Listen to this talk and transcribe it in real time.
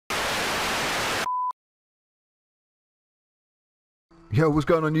Yo, what's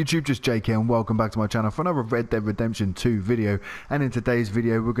going on YouTube? Just JK and welcome back to my channel for another Red Dead Redemption 2 video. And in today's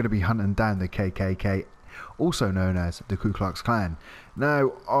video we're going to be hunting down the KKK, also known as the Ku Klux Klan.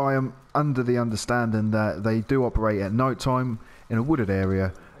 Now, I am under the understanding that they do operate at night time in a wooded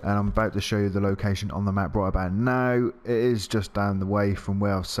area, and I'm about to show you the location on the map right about now. It is just down the way from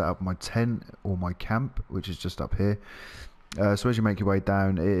where I've set up my tent or my camp, which is just up here. So as you make your way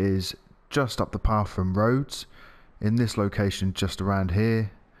down, it is just up the path from roads. In this location just around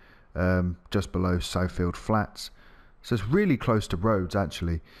here, just below Southfield Flats. So it's really close to roads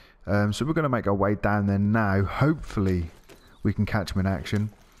actually. So we're going to make our way down there now. Hopefully we can catch them in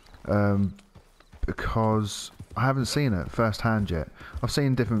action, because I haven't seen it firsthand yet. I've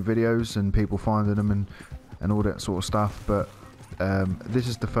seen different videos and people finding them and all that sort of stuff, but this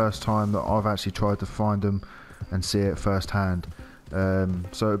is the first time that I've actually tried to find them and see it firsthand.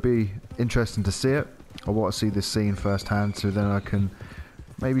 So it'd be interesting to see it. I want to see this scene firsthand, so then I can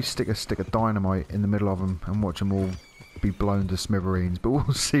maybe stick a stick of dynamite in the middle of them and watch them all be blown to smithereens. But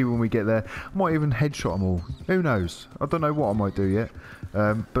we'll see when we get there. I might even headshot them all. Who knows? I don't know what I might do yet.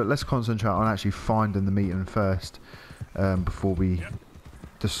 But let's concentrate on actually finding the meeting first, before we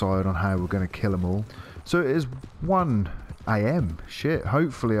decide on how we're going to kill them all. So it is 1 AM. Shit.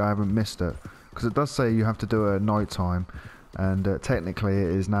 Hopefully I haven't missed it, because it does say you have to do it at night time, and technically it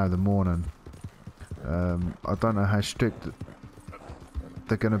is now the morning. I don't know how strict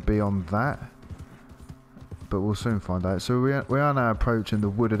they're going to be on that, but we'll soon find out. So we are now approaching the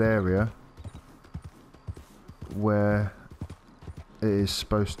wooded area where it is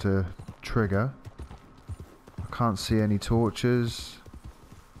supposed to trigger. I can't see any torches.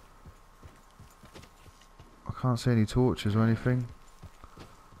 I can't see any torches or anything.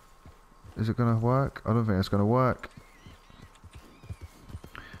 Is it going to work? I don't think it's going to work.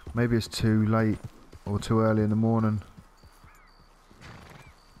 Maybe it's too late. Or too early in the morning.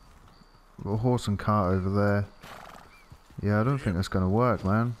 Got a horse and cart over there. Yeah, I don't think that's going to work,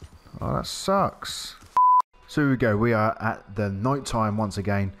 man. Oh, that sucks. So here we go. We are at the night time once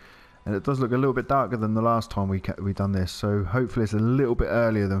again, and it does look a little bit darker than the last time we done this. So hopefully it's a little bit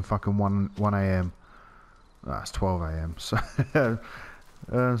earlier than fucking 1 AM. That's 12 AM. So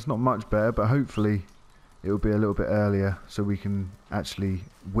it's not much better, but hopefully it will be a little bit earlier so we can actually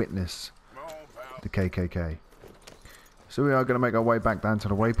witness the KKK. So we are going to make our way back down to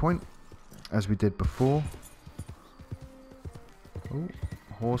the waypoint as we did before. Oh,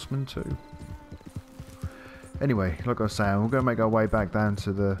 horseman too. Anyway, like I was saying, we're going to make our way back down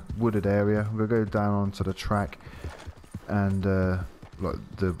to the wooded area. We're going to go down onto the track, and like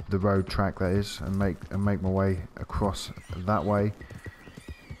the road track that is, and make my way across that way.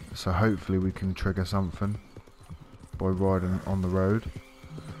 So hopefully we can trigger something by riding on the road.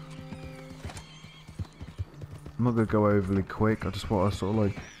 I'm not going to go overly quick. I just want to sort of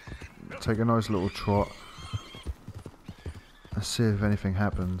like take a nice little trot and see if anything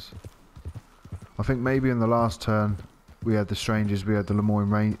happens. I think maybe in the last turn we had the strangers, we had the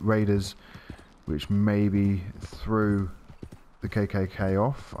Lemoyne Raiders, which maybe threw the KKK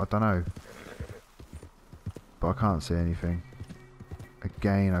off. I don't know, but I can't see anything.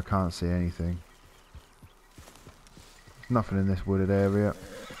 Again, I can't see anything. Nothing in this wooded area.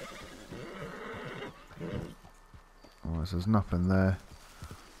 Alright, so there's nothing there.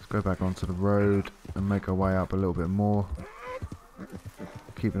 Let's go back onto the road and make our way up a little bit more.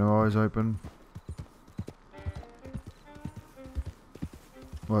 Keeping our eyes open.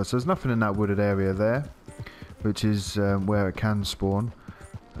 Right, so there's nothing in that wooded area there, which is where it can spawn.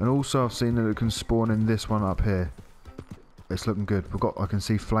 And also I've seen that it can spawn in this one up here. It's looking good. I can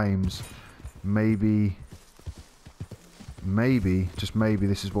see flames. Maybe, just maybe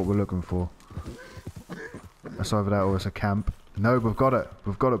this is what we're looking for. That's either that or it's a camp. No, we've got it.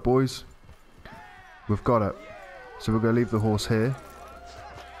 We've got it, boys. We've got it. So we're going to leave the horse here.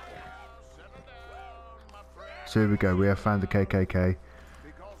 So here we go. We have found the KKK.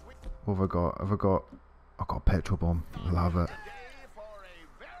 What have I got? I've got a petrol bomb. Love it.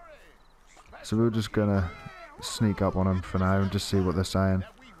 So we're just going to sneak up on them for now and just see what they're saying.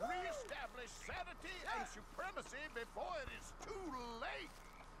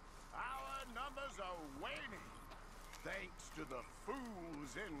 Thanks to the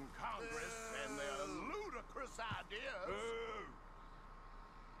fools in Congress and their ludicrous ideas.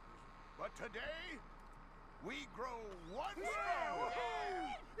 But today, we grow one strong.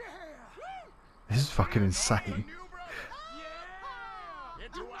 This is fucking insane.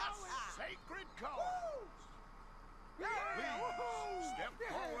 Into our sacred cause. Please step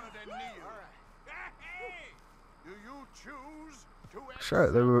forward and kneel. Do you choose to?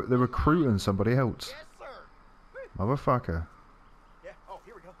 Shit, they're recruiting somebody else. Yes, sir. Motherfucker. Yeah,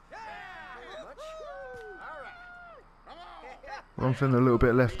 I'm feeling a little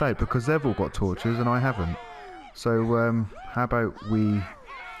bit left out because they've all got torches and I haven't. So how about we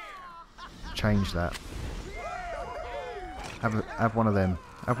change that? Have one of them.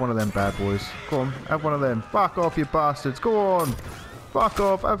 Have one of them bad boys. Go on, have one of them. Fuck off, you bastards. Go on. Fuck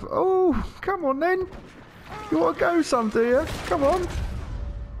off. Oh, come on then. You want to go some, do you? Come on.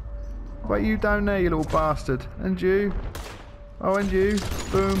 Wait, you down there, you little bastard. And you. Oh, and you.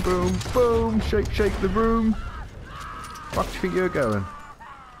 Boom, boom, boom. Shake, shake the room. Fuck do you think you're going?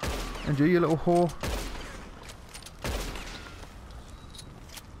 And you little whore.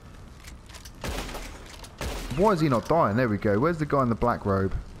 Why is he not dying? There we go. Where's the guy in the black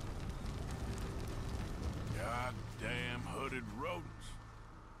robe? Goddamn hooded rodents.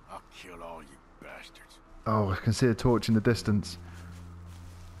 I'll kill all you bastards. Oh, I can see a torch in the distance.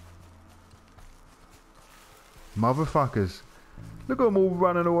 Motherfuckers. Look at them all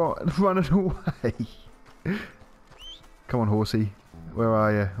running away. Running away. Come on, horsey. Where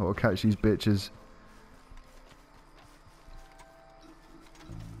are you? I'll catch these bitches.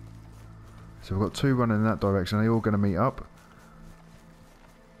 So we've got two running in that direction. Are they all going to meet up?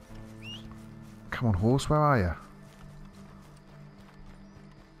 Come on, horse. Where are you?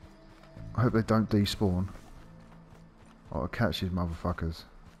 I hope they don't despawn. I'll catch these motherfuckers.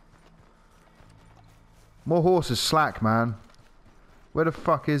 More horses slack, man. Where the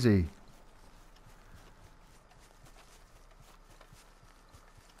fuck is he?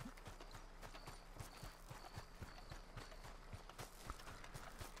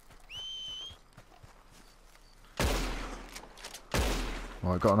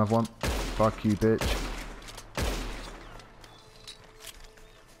 Alright, got another one. Fuck you, bitch.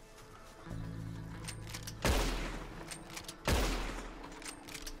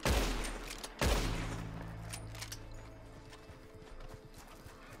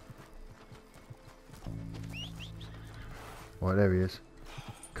 Right, there he is.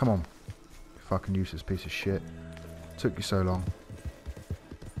 Come on. You fucking useless piece of shit. Took you so long.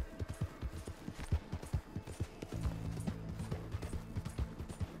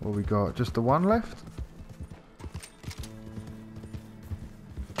 What we got? Just the one left?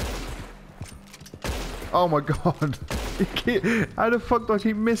 Oh my god. How the fuck do I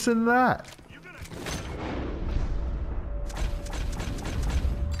keep missing that?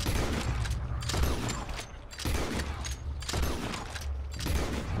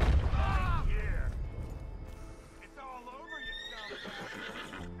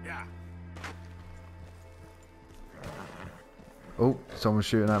 Oh, someone's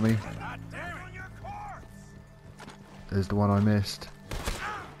shooting at me. There's the one I missed.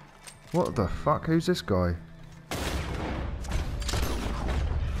 What the fuck? Who's this guy?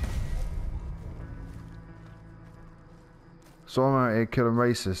 So I'm out here killing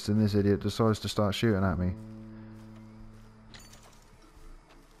racists and this idiot decides to start shooting at me.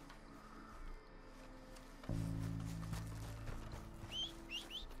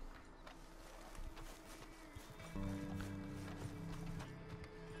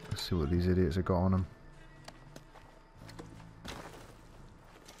 Let's see what these idiots have got on them.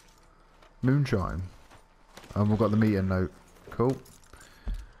 Moonshine. And we've got the meter note. Cool.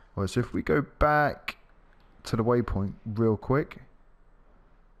 Right, so if we go back to the waypoint real quick.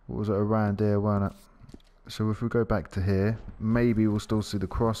 What was it, around here, weren't it? So if we go back to here, maybe we'll still see the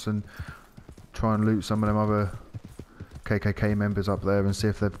cross and try and loot some of them other KKK members up there and see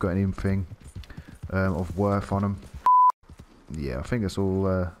if they've got anything of worth on them. Yeah, I think it's all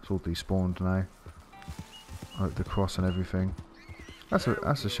despawned now. Like the cross and everything. That's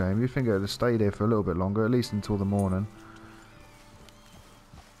a shame. You think it would have stayed here for a little bit longer, at least until the morning.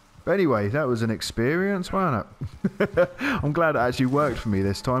 But anyway, that was an experience, wasn't it? I'm glad it actually worked for me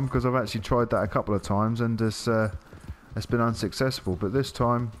this time, because I've actually tried that a couple of times and it's been unsuccessful. But this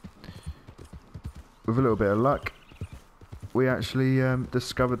time, with a little bit of luck, we actually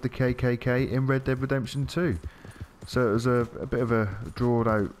discovered the KKK in Red Dead Redemption 2. So it was a bit of a drawn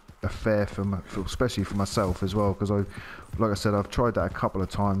out affair especially for myself as well, because like I said, I've tried that a couple of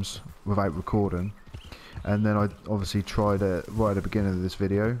times without recording, and then I obviously tried it right at the beginning of this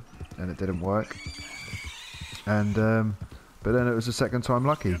video and it didn't work, and but then it was the second time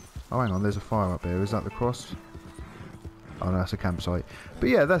lucky. Oh, hang on, there's a fire up here. Is that the cross? Oh no, that's a campsite. But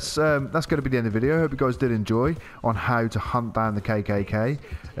yeah, that's going to be the end of the video. I hope you guys did enjoy on how to hunt down the KKK.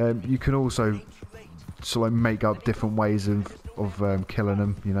 You can also sort of make up different ways of killing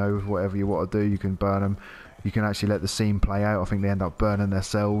them, you know, whatever you want to do. You can burn them, you can actually let the scene play out. I think they end up burning their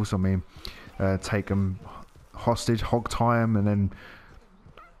cells. I mean, take them hostage, hog tie them, and then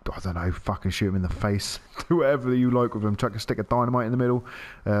I don't know, fucking shoot him in the face. Do whatever you like with him. Chuck a stick of dynamite in the middle.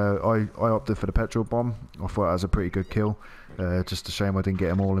 I opted for the petrol bomb. I thought that was a pretty good kill. Just a shame I didn't get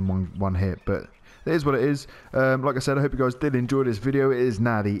them all in one hit, but it is what it is. Like I said, I hope you guys did enjoy this video. It is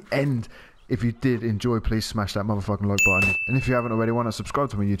now the end. If you did enjoy, please smash that motherfucking like button. And if you haven't already, why not subscribe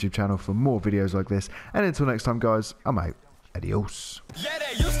to my YouTube channel for more videos like this. And until next time, guys, I'm out. Adios. Yeah,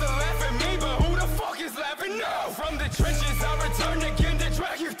 they used to